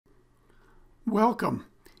Welcome.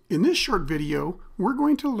 In this short video, we're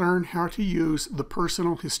going to learn how to use the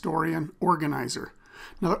Personal Historian Organizer.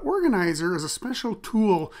 Now, the organizer is a special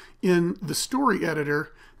tool in the story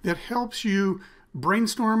editor that helps you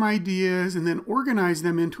brainstorm ideas and then organize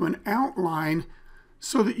them into an outline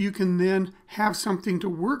so that you can then have something to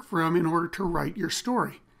work from in order to write your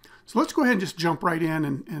story. So let's go ahead and just jump right in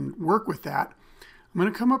and work with that. I'm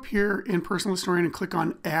going to come up here in Personal Historian and click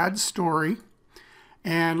on Add Story.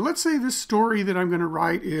 And let's say this story that I'm going to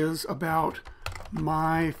write is about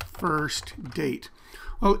my first date.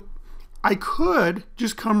 Well, I could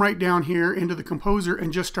just come right down here into the composer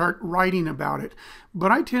and just start writing about it.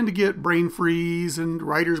 But I tend to get brain freeze and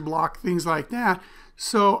writer's block, things like that.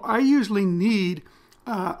 So I usually need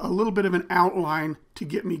a little bit of an outline to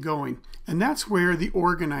get me going. And that's where the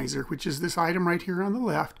organizer, which is this item right here on the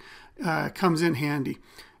left, comes in handy.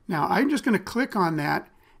 Now I'm just going to click on that.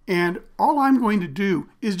 And all I'm going to do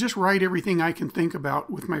is just write everything I can think about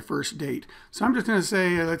with my first date. So I'm just going to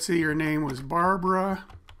say, let's say your name was Barbara,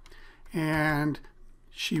 and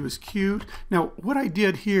she was cute. Now, what I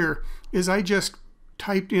did here is I just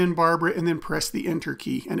typed in Barbara and then pressed the Enter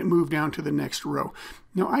key, and it moved down to the next row.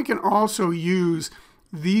 Now, I can also use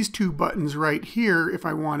these two buttons right here if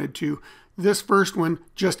I wanted to. This first one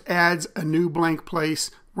just adds a new blank place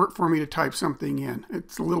for me to type something in.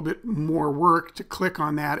 It's a little bit more work to click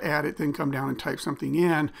on that, add it, then come down and type something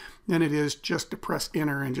in than it is just to press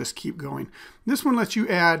enter and just keep going. This one lets you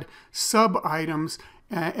add sub items,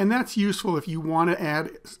 and that's useful if you want to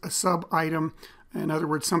add a sub item. In other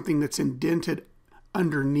words, something that's indented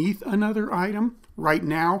underneath another item right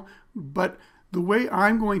now. But the way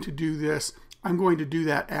I'm going to do this, I'm going to do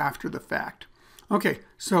that after the fact. Okay,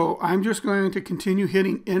 so I'm just going to continue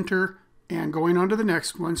hitting enter and going on to the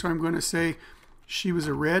next one. So I'm going to say she was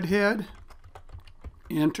a redhead,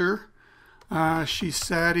 enter. She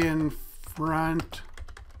sat in front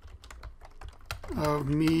of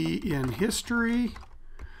me in history.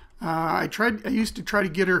 I used to try to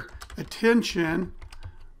get her attention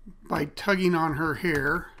by tugging on her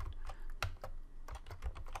hair.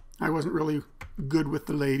 I wasn't really good with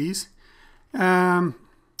the ladies.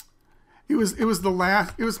 It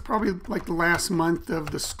was probably like the last month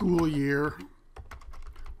of the school year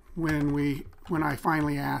when I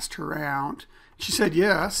finally asked her out. She said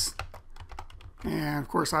yes, and of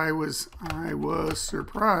course I was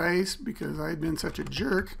surprised because I had been such a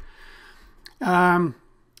jerk. So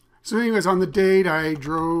anyways, on the date, I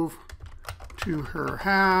drove to her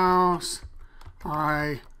house.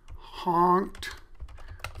 I honked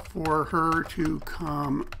for her to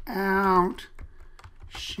come out.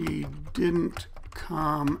 She didn't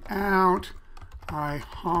come out. I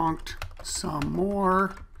honked some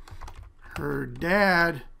more. Her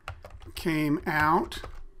dad came out.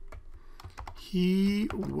 He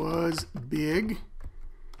was big.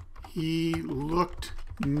 He looked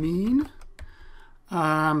mean.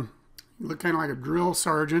 Looked kind of like a drill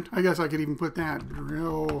sergeant. I guess I could even put that,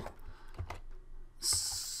 drill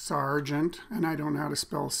sergeant. And I don't know how to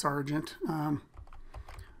spell sergeant.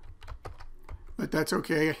 But that's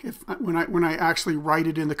okay. When I actually write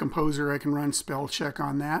it in the composer, I can run spell check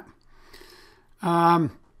on that.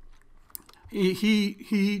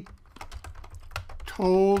 He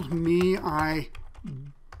told me I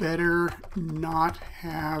better not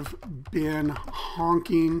have been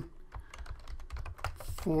honking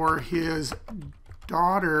for his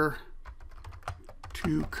daughter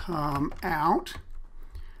to come out.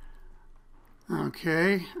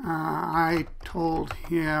 Okay, I told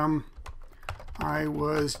him I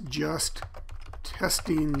was just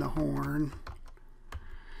testing the horn.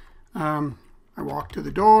 I walked to the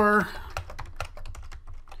door.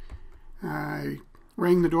 I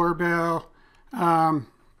rang the doorbell.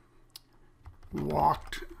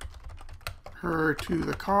 Walked her to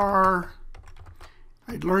the car.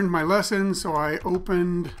 I'd learned my lesson, so I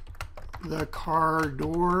opened the car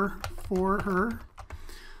door for her.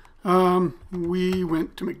 We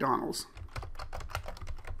went to McDonald's.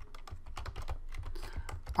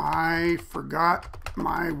 I forgot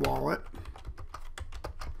my wallet.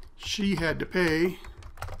 She had to pay.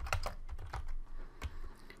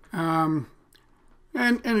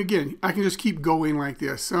 And again, I can just keep going like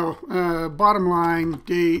this. So bottom line,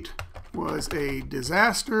 date was a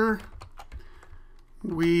disaster.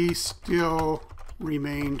 We still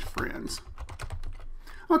remained friends.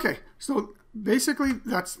 Okay, so basically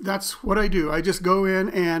that's what I do. I just go in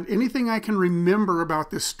and anything I can remember about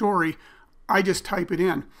this story, I just type it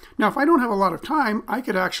in. Now, if I don't have a lot of time, I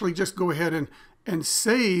could actually just go ahead and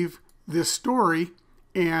save this story,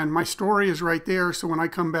 and my story is right there. So when I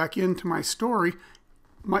come back into my story,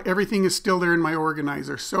 everything is still there in my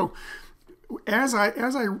organizer. So as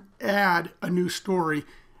I add a new story,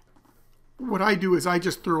 what I do is I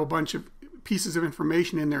just throw a bunch of pieces of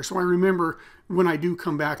information in there so I remember when I do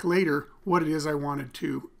come back later what it is I wanted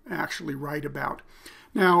to actually write about.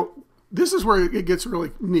 Now, this is where it gets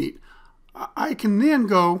really neat. I can then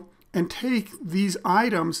go and take these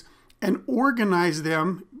items and organize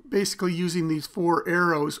them basically using these 4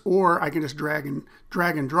 arrows, or I can just drag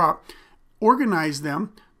and drop, organize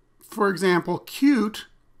them. For example, cute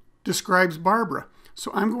describes Barbara.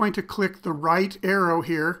 So I'm going to click the right arrow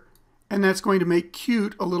here, and that's going to make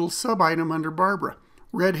cute a little sub-item under Barbara.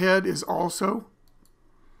 Redhead is also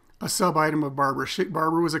a sub-item of Barbara.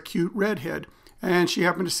 Barbara was a cute redhead, and she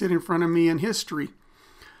happened to sit in front of me in history.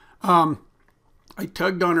 I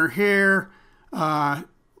tugged on her hair. I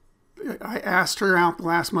asked her out the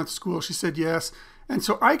last month of school. She said yes. And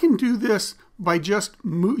so I can do this by just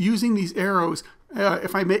using these arrows.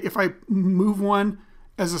 If I move one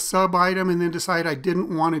as a sub-item and then decide I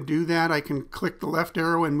didn't want to do that, I can click the left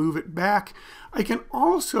arrow and move it back. I can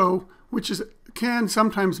also, can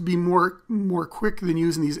sometimes be more quick than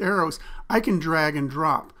using these arrows, I can drag and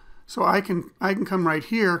drop. So I can come right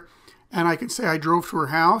here and I can say I drove to her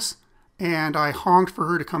house and I honked for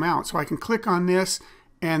her to come out. So I can click on this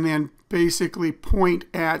and then basically point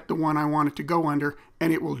at the one I want it to go under,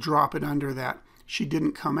 and it will drop it under that. She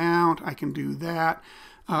didn't come out. I can do that.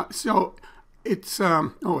 So it's,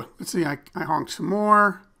 oh, let's see, I honked some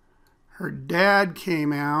more. Her dad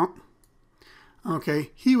came out.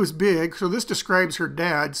 Okay, he was big, so this describes her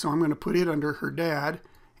dad, so I'm going to put it under her dad.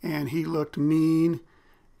 And he looked mean,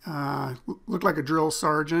 looked like a drill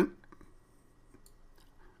sergeant.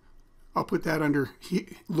 I'll put that under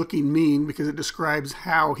looking mean because it describes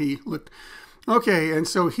how he looked. Okay, and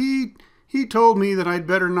so he told me that I'd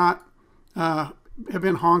better not have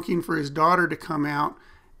been honking for his daughter to come out,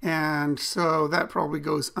 and so that probably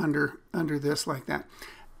goes under this like that.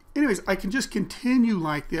 Anyways, I can just continue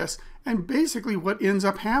like this, and basically what ends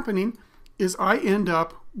up happening is I end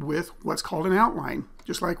up with what's called an outline.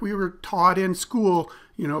 Just like we were taught in school,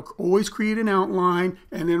 you know, always create an outline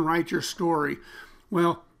and then write your story.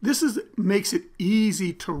 Well, this makes it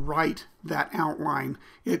easy to write that outline.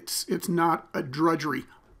 It's not a drudgery.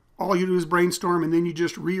 All you do is brainstorm and then you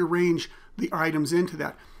just rearrange the items into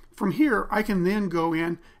that. From here, I can then go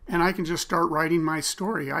in and I can just start writing my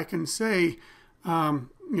story. I can say,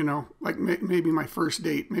 you know, like maybe my first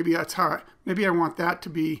date. Maybe that's how, maybe I want that to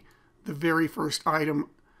be the very first item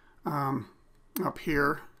up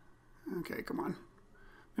here. Okay, come on.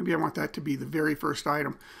 Maybe I want that to be the very first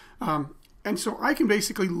item. And so I can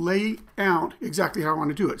basically lay out exactly how I want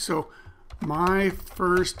to do it. So my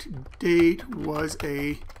first date was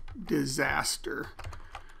a disaster.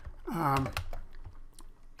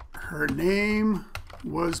 Her name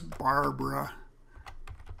was Barbara.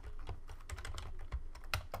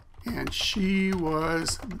 And she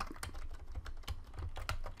was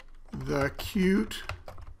the cute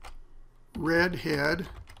redhead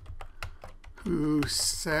who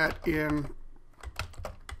sat in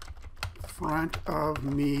front of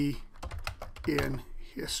me in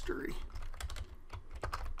history.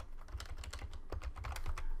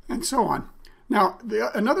 And so on. Now,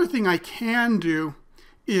 another thing I can do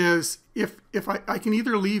is if I can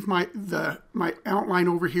either leave my outline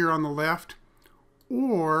over here on the left,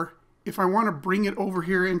 or if I want to bring it over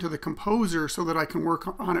here into the composer so that I can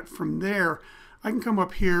work on it from there, I can come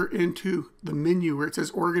up here into the menu where it says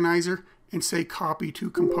organizer and say copy to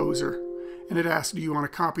composer. And it asks, do you want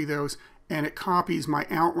to copy those? And it copies my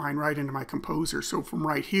outline right into my composer. So from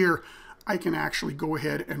right here, I can actually go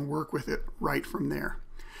ahead and work with it right from there.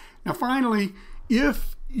 Now finally,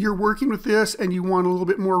 if you're working with this and you want a little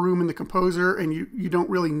bit more room in the composer and you don't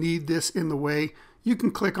really need this in the way, you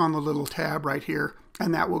can click on the little tab right here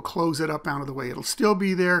and that will close it up out of the way. It'll still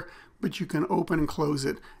be there, but you can open and close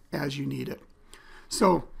it as you need it.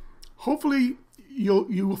 So hopefully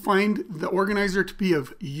you will find the organizer to be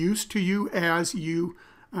of use to you as you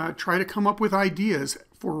try to come up with ideas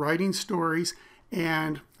for writing stories,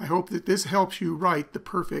 and I hope that this helps you write the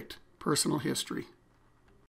perfect personal history.